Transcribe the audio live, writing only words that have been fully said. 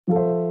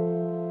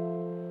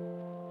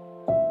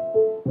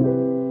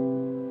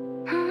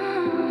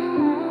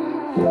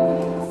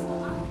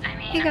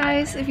Hey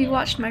guys, if you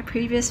watched my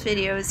previous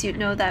videos, you'd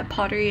know that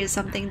pottery is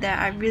something that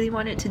I really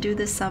wanted to do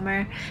this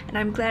summer, and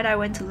I'm glad I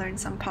went to learn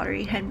some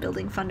pottery hand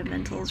building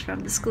fundamentals from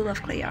the School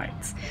of Clay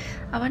Arts.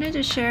 I wanted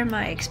to share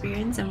my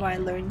experience and what I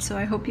learned, so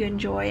I hope you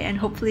enjoy and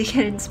hopefully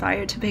get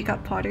inspired to pick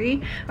up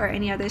pottery or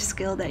any other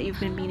skill that you've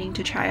been meaning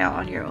to try out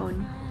on your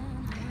own.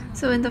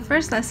 So in the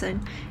first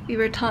lesson, we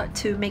were taught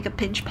to make a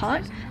pinch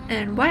pot,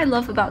 and what I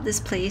love about this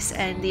place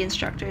and the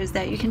instructor is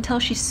that you can tell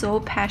she's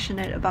so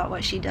passionate about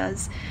what she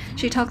does.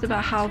 She talked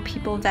about how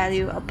people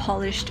value a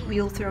polished,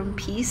 wheel-thrown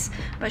piece,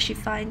 but she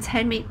finds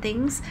handmade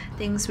things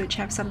which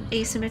have some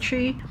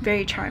asymmetry,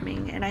 very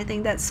charming, and I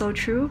think that's so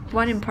true.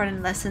 One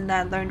important lesson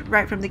that I learned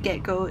right from the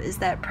get-go is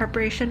that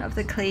preparation of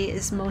the clay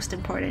is most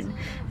important,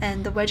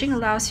 and the wedging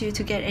allows you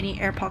to get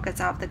any air pockets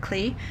out of the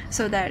clay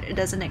so that it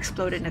doesn't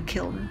explode in a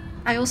kiln.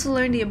 I also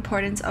learned the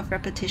importance of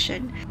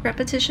repetition.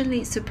 Repetition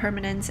leads to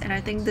permanence, and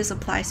I think this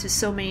applies to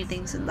so many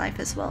things in life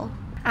as well.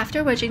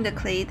 After wedging the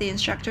clay, the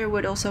instructor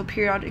would also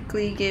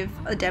periodically give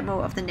a demo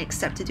of the next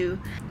step to do.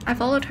 I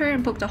followed her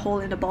and poked a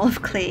hole in a ball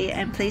of clay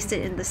and placed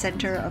it in the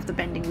center of the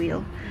bending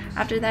wheel.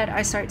 After that,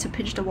 I started to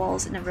pinch the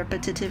walls in a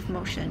repetitive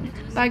motion.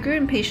 But I grew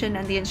impatient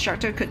and the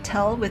instructor could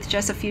tell with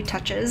just a few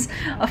touches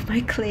of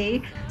my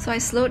clay, so I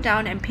slowed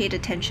down and paid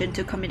attention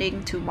to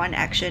committing to one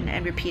action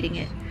and repeating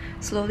it.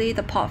 Slowly,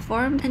 the pot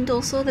formed and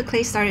also the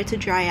clay started to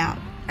dry out.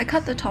 I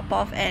cut the top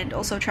off and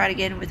also tried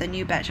again with a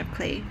new batch of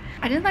clay.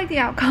 I didn't like the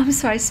outcome,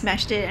 so I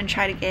smashed it and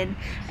tried again,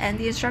 and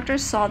the instructor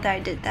saw that I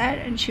did that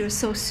and she was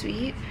so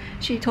sweet.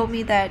 She told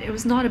me that it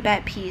was not a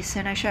bad piece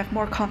and I should have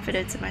more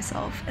confidence in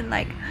myself, and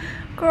like,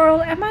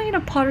 girl, am I in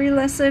a pottery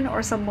lesson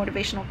or some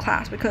motivational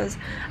class, because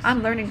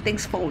I'm learning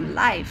things for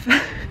life.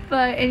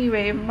 But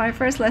anyway, my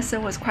first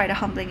lesson was quite a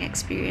humbling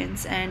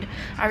experience, and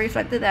I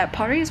reflected that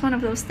pottery is one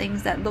of those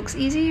things that looks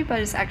easy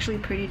but is actually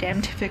pretty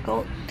damn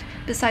difficult.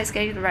 Besides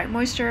getting the right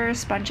moisture,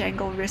 sponge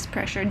angle, wrist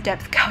pressure,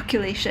 depth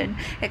calculation,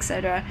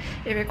 etc.,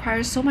 it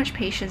requires so much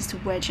patience to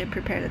wedge and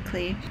prepare the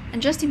clay.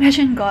 And just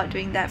imagine God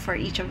doing that for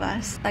each of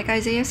us. Like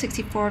Isaiah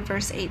 64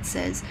 verse 8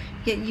 says,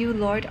 "Yet you,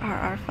 Lord, are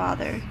our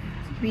Father.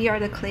 We are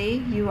the clay,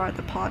 you are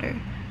the potter.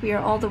 We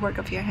are all the work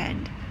of your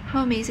hand."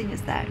 How amazing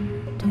is that?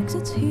 Takes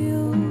its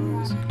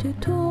heels to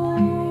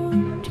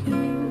taunt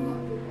you.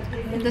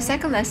 In the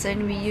second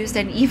lesson, we used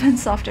an even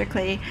softer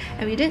clay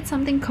and we did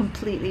something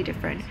completely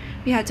different.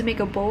 We had to make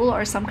a bowl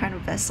or some kind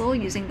of vessel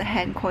using the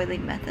hand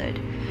coiling method.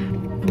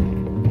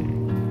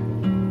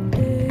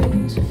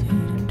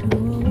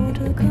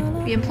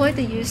 We employed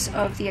the use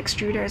of the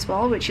extruder as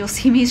well, which you'll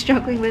see me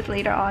struggling with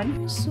later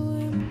on.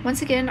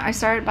 Once again, I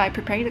started by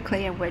preparing the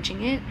clay and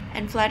wedging it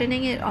and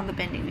flattening it on the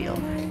bending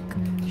wheel.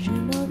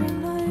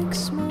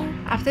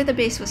 After the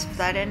base was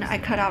flattened, I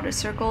cut out a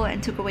circle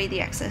and took away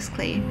the excess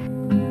clay.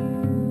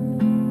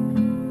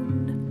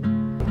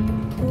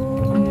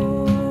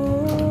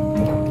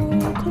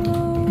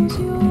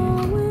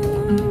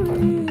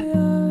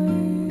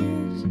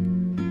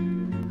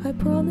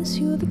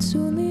 You that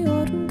soon the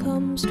autumn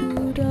comes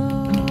to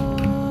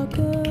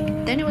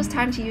darken. Then it was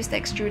time to use the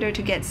extruder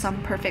to get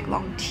some perfect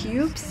long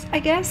tubes, I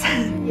guess.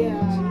 Yeah,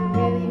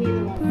 really need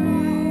a long.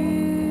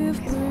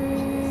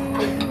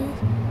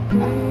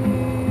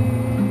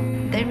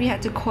 Then we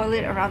had to coil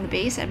it around the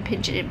base and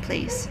pinch it in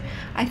place.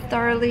 I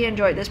thoroughly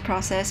enjoyed this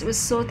process. It was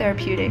so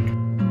therapeutic.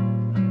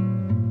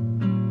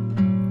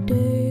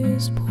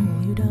 Days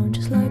pull you down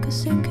just like a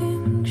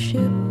sinking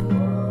ship.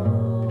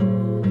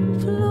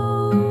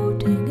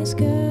 Floating is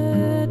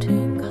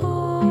getting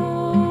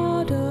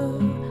harder,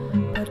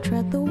 but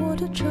tread the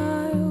water,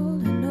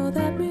 child, and know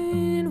that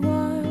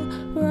meanwhile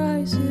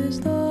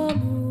rises the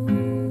moon.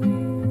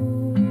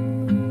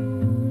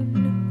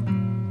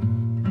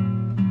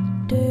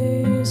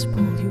 Days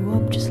pull you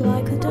up just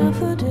like a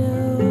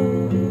daffodil,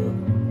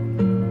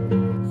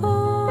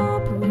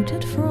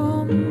 uprooted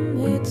from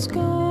its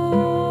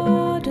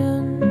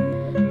garden.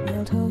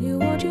 They'll tell you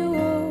what you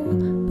owe,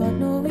 but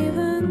no,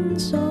 even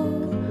so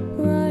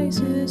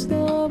rises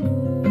the moon.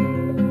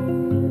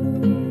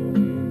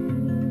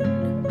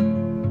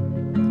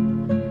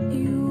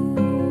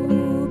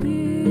 You'll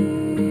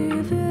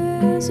be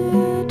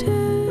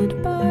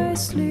visited by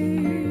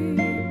sleep.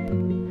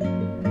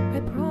 I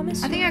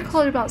promise. I think I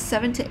called it about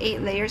 7 to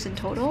 8 layers in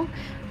total,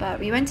 but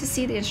we went to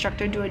see the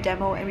instructor do a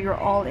demo and we were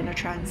all in a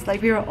trance.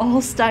 Like, we were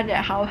all stunned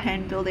at how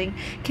hand building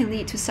can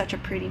lead to such a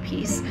pretty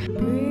piece.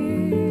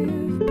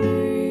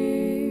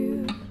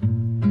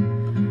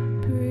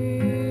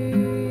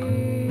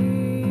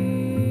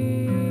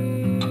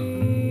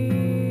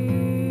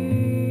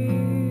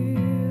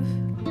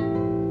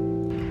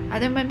 I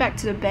then went back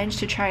to the bench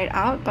to try it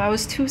out, but I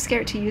was too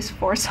scared to use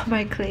force on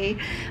my clay,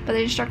 but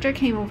the instructor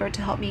came over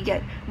to help me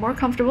get more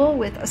comfortable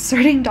with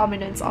asserting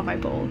dominance on my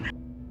bowl.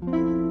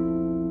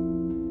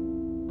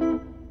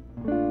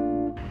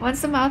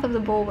 Once the mouth of the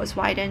bowl was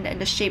widened and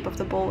the shape of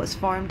the bowl was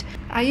formed,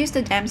 I used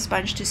a damp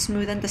sponge to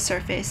smoothen the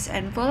surface,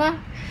 and voila!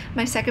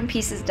 My second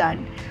piece is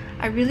done.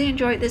 I really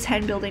enjoyed this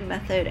hand building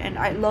method and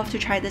I'd love to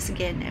try this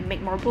again and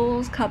make more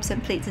bowls, cups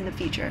and plates in the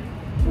future.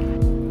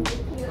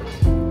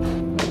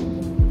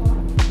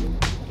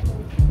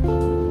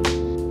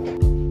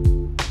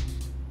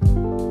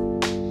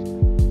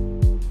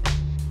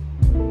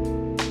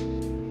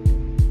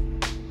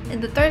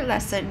 In the third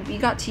lesson, we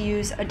got to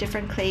use a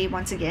different clay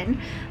once again.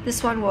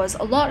 This one was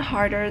a lot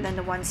harder than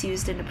the ones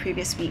used in the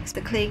previous weeks. The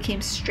clay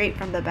came straight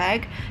from the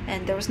bag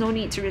and there was no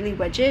need to really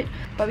wedge it,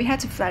 but we had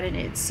to flatten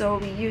it. So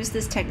we used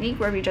this technique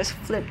where we just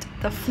flipped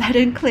the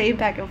flattened clay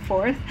back and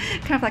forth,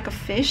 kind of like a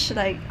fish.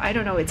 Like, I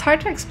don't know, it's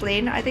hard to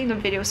explain. I think the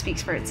video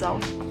speaks for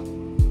itself.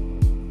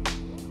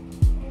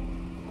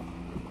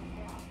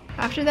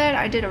 After that,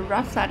 I did a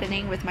rough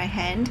flattening with my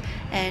hand,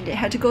 and it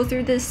had to go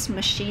through this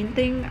machine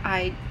thing.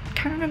 I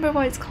can't remember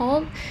what it's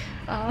called,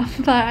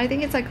 but I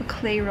think it's like a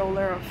clay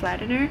roller or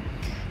flattener.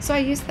 So I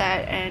used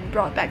that and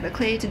brought back the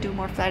clay to do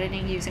more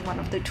flattening using one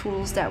of the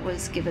tools that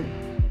was given.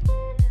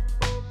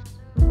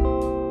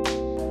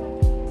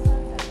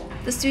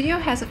 The studio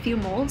has a few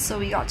molds, so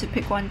we got to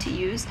pick one to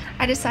use.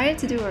 I decided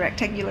to do a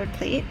rectangular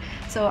plate,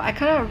 so I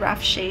cut out a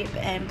rough shape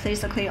and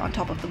placed the clay on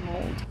top of the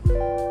mold.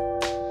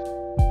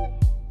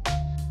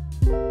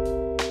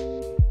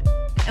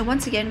 And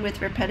once again,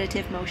 with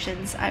repetitive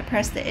motions, I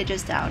pressed the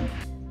edges down.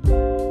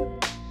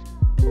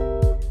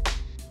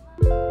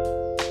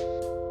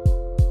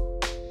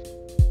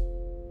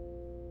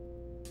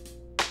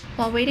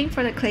 While waiting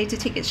for the clay to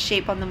take its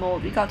shape on the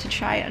mold, we got to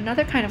try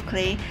another kind of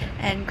clay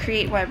and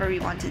create whatever we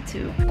wanted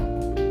to.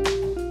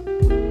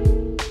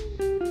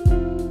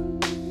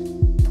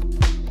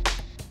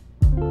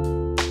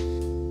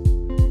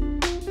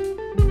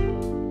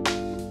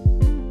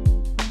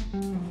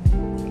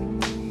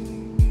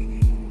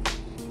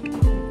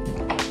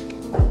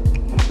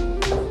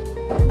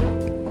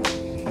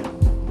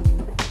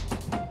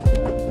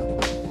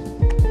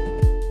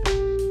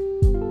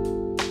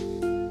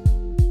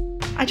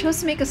 I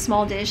chose to make a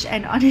small dish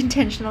and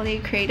unintentionally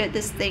created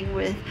this thing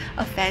with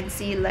a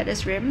fancy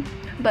lettuce rim,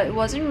 but it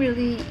wasn't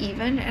really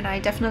even and I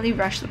definitely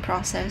rushed the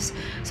process.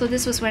 So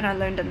this was when I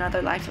learned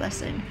another life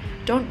lesson.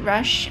 Don't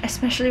rush,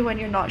 especially when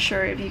you're not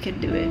sure if you can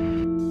do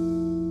it.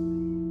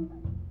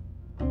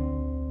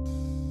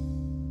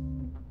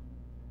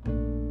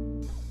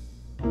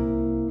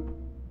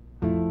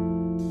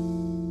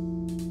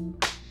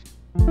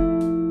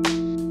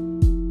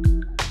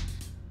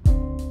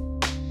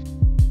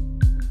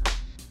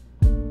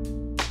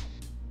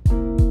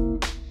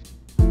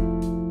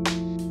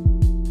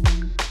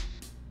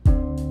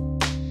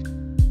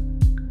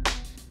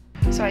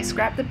 So I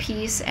scrapped the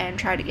piece and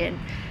tried again.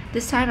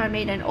 This time I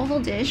made an oval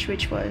dish,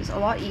 which was a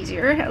lot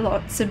easier, a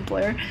lot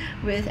simpler,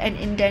 with an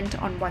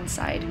indent on one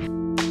side.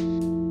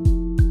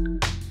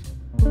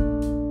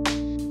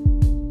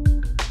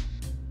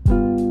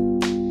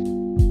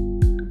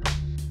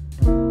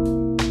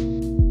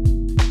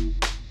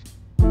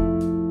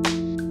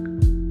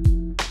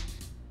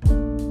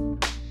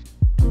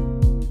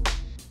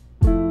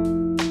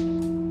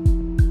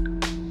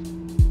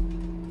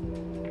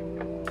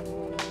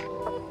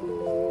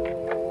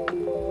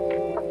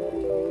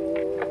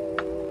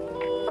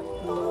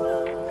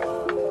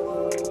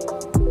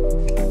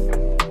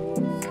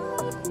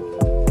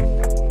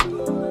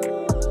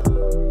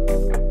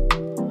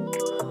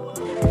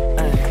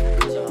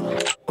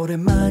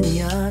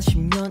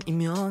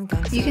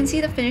 You can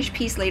see the finished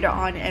piece later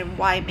on and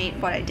why I made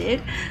what I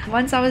did.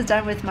 Once I was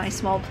done with my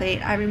small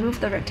plate, I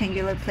removed the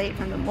rectangular plate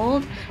from the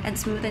mold and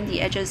smoothened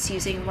the edges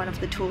using one of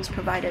the tools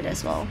provided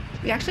as well.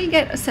 We actually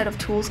get a set of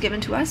tools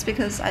given to us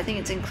because I think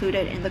it's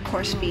included in the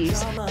course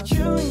fees.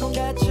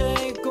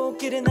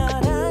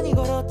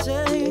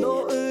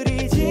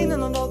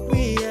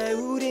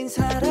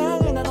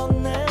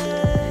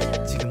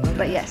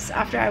 But yes,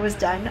 after I was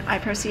done, I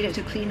proceeded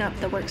to clean up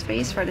the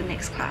workspace for the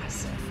next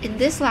class. In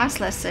this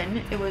last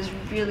lesson, it was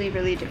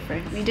really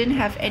different. We didn't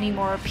have any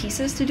more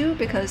pieces to do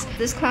because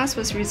this class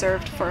was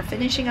reserved for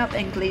finishing up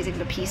and glazing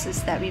the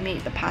pieces that we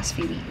made the past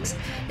few weeks.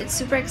 It's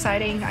super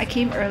exciting. I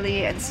came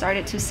early and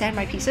started to sand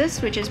my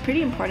pieces, which is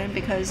pretty important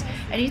because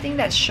anything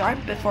that's sharp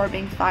before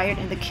being fired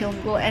in the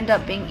kiln will end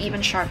up being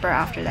even sharper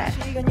after that.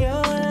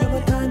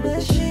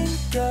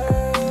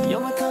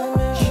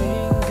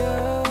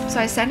 So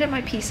I sanded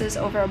my pieces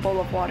over a bowl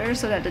of water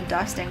so that the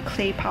dust and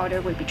clay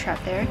powder would be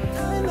trapped there.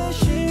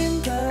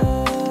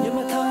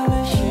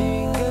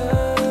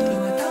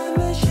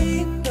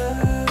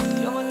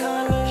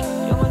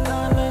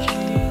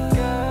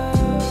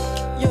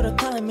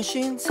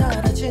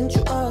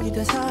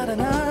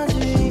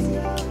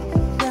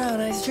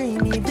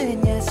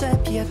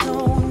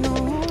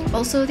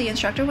 Also, the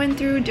instructor went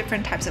through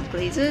different types of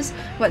glazes,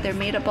 what they're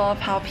made up of,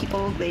 how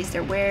people glaze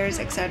their wares,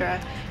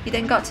 etc. You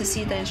then got to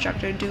see the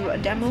instructor do a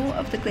demo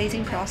of the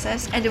glazing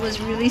process, and it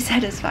was really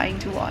satisfying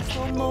to watch.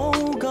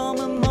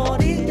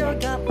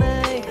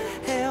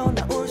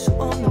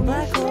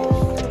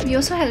 We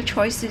also had a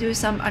choice to do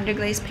some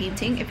underglaze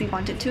painting if we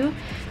wanted to.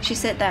 She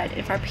said that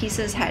if our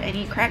pieces had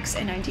any cracks,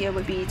 an idea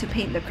would be to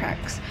paint the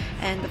cracks,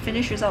 and the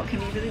finished result can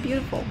be really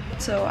beautiful.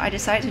 So I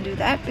decided to do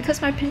that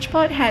because my pinch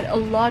pot had a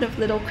lot of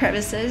little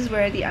crevices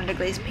where the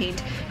underglaze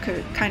paint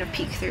could kind of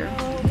peek through.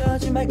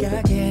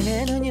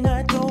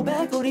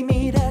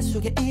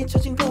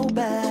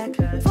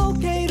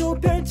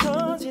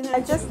 I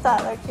just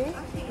start, okay?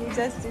 You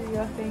just do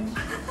your thing.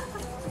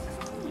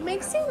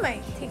 mixing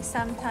might take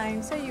some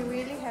time, so you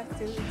really have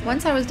to...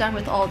 Once I was done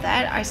with all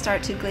that, I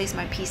start to glaze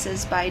my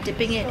pieces by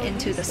dipping it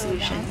into the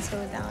solution.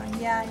 Slow down.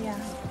 Yeah.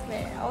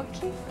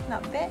 Okay,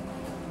 not bad.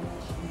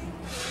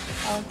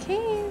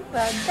 Okay,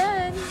 well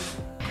done.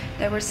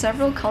 There were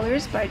several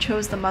colors, but I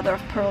chose the mother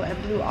of pearl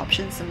and blue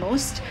options the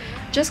most,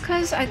 just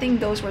because I think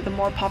those were the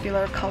more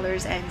popular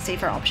colors and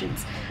safer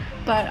options.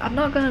 But I'm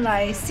not gonna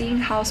lie, seeing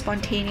how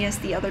spontaneous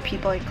the other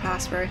people in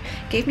class were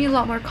gave me a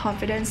lot more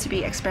confidence to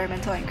be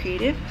experimental and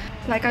creative.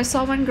 Like, I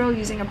saw one girl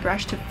using a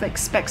brush to flick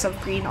specks of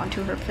green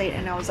onto her plate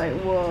and I was like,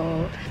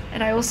 whoa.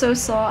 And I also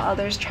saw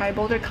others try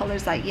bolder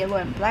colors like yellow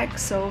and black,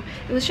 so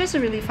it was just a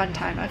really fun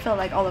time. I felt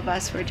like all of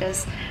us were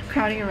just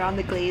crowding around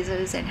the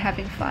glazes and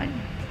having fun.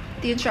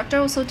 The instructor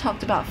also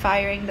talked about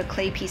firing the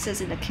clay pieces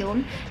in the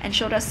kiln and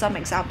showed us some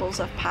examples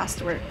of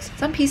past works.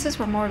 Some pieces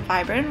were more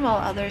vibrant while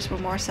others were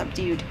more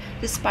subdued,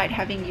 despite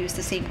having used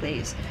the same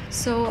glaze.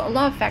 So a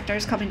lot of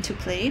factors come into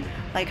play,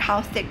 like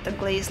how thick the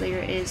glaze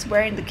layer is,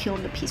 where in the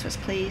kiln the piece was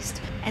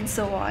placed, and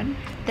so on.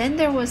 Then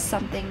there was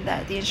something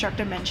that the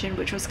instructor mentioned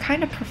which was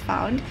kind of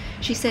profound.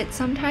 She said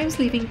sometimes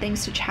leaving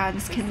things to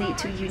chance can lead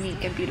to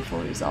unique and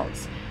beautiful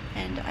results.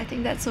 And I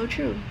think that's so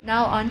true.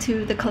 Now on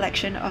to the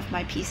collection of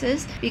my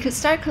pieces. We could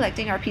start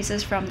collecting our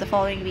pieces from the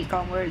following week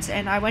onwards,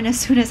 and I went as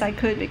soon as I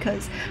could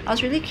because I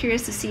was really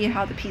curious to see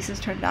how the pieces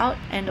turned out,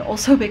 and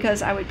also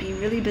because I would be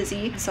really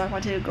busy, so I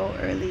wanted to go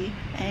early.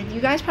 And you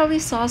guys probably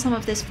saw some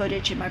of this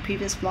footage in my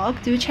previous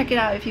vlog. Do check it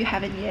out if you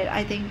haven't yet.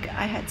 I think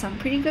I had some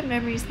pretty good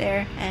memories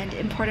there and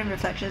important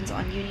reflections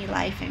on uni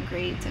life and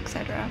grades,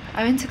 etc.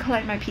 I went to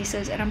collect my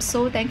pieces and I'm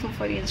so thankful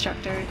for the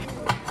instructor.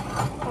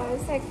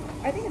 It's like,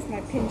 I think it's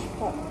my pinch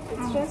pot.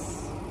 It's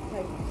just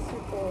like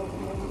super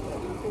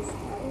this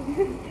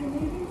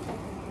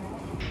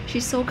high.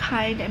 She's so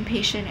kind and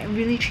patient and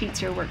really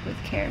treats your work with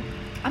care.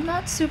 I'm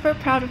not super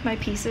proud of my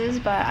pieces,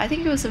 but I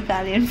think it was a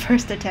valiant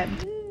first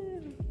attempt.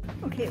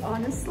 Okay,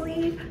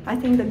 honestly, I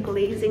think the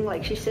glazing,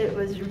 like she said,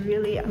 was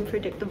really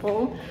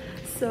unpredictable.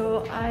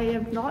 So I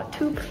am not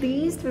too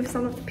pleased with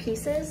some of the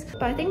pieces,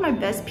 but I think my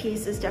best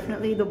piece is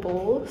definitely the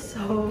bowl,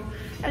 so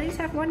at least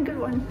I have one good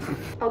one.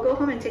 I'll go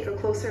home and take a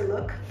closer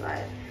look,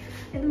 but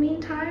in the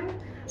meantime,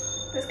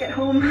 let's get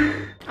home.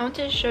 I want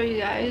to show you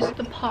guys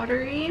the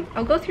pottery.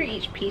 I'll go through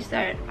each piece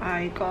that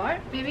I got.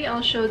 Maybe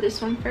I'll show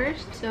this one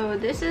first. So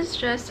this is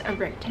just a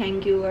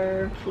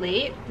rectangular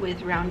plate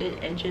with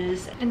rounded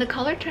edges, and the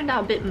color turned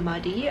out a bit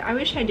muddy. I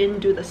wish I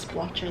didn't do the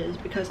splotches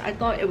because I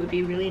thought it would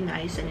be really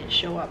nice and it'd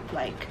show up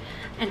like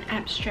an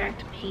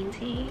abstract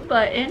painting,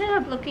 but it ended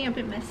up looking a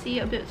bit messy,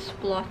 a bit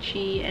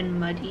splotchy and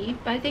muddy.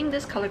 But I think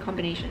this color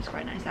combination is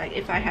quite nice. Like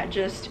if I had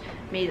just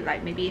made it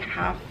like maybe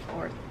half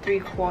or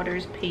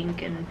 3/4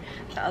 pink and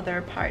the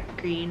other part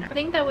green, I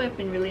think that would have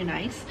been really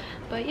nice.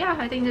 But yeah,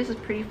 I think this is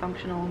pretty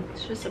functional.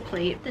 It's just a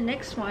plate. The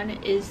next one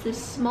is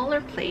this smaller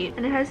plate,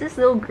 and it has this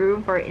little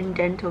groove or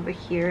indent over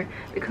here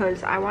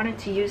because I wanted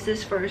to use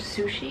this for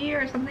sushi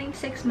or something,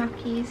 6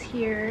 makis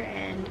here,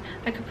 and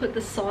I could put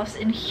the sauce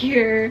in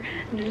here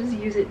and just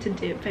use it to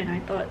dip, and I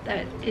thought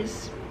that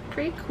is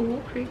pretty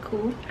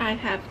cool. I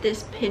have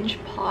this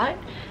pinch pot,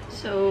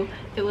 so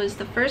it was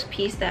the first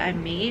piece that I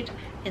made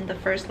in the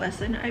first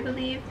lesson, I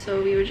believe.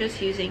 So we were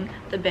just using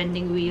the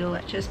bending wheel.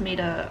 I just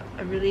made a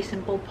really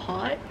simple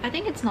pot. I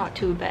think it's not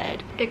too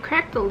bad. It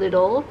cracked a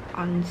little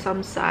on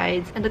some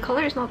sides and the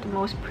color is not the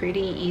most pretty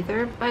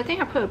either, but I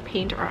think I put a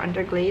paint or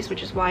underglaze,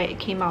 which is why it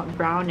came out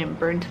brown and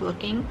burnt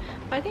looking.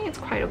 But I think it's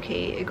quite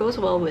okay. It goes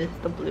well with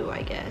the blue,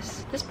 I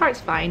guess. This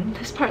part's fine.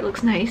 This part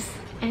looks nice.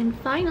 And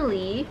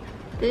finally,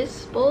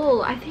 this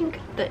bowl. I think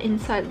the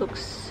inside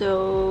looks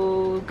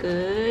so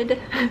good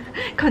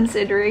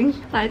considering.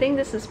 I think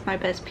this is my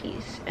best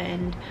piece,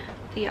 and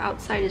the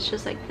outside is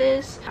just like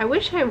this. I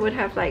wish I would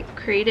have like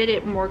created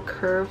it more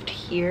curved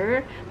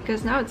here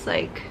because now it's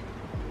like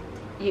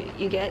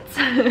you get.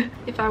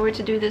 If I were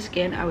to do this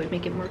again, I would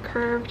make it more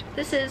curved.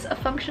 This is a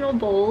functional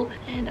bowl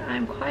and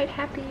I'm quite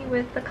happy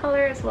with the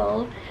color as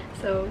well,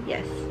 so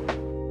yes.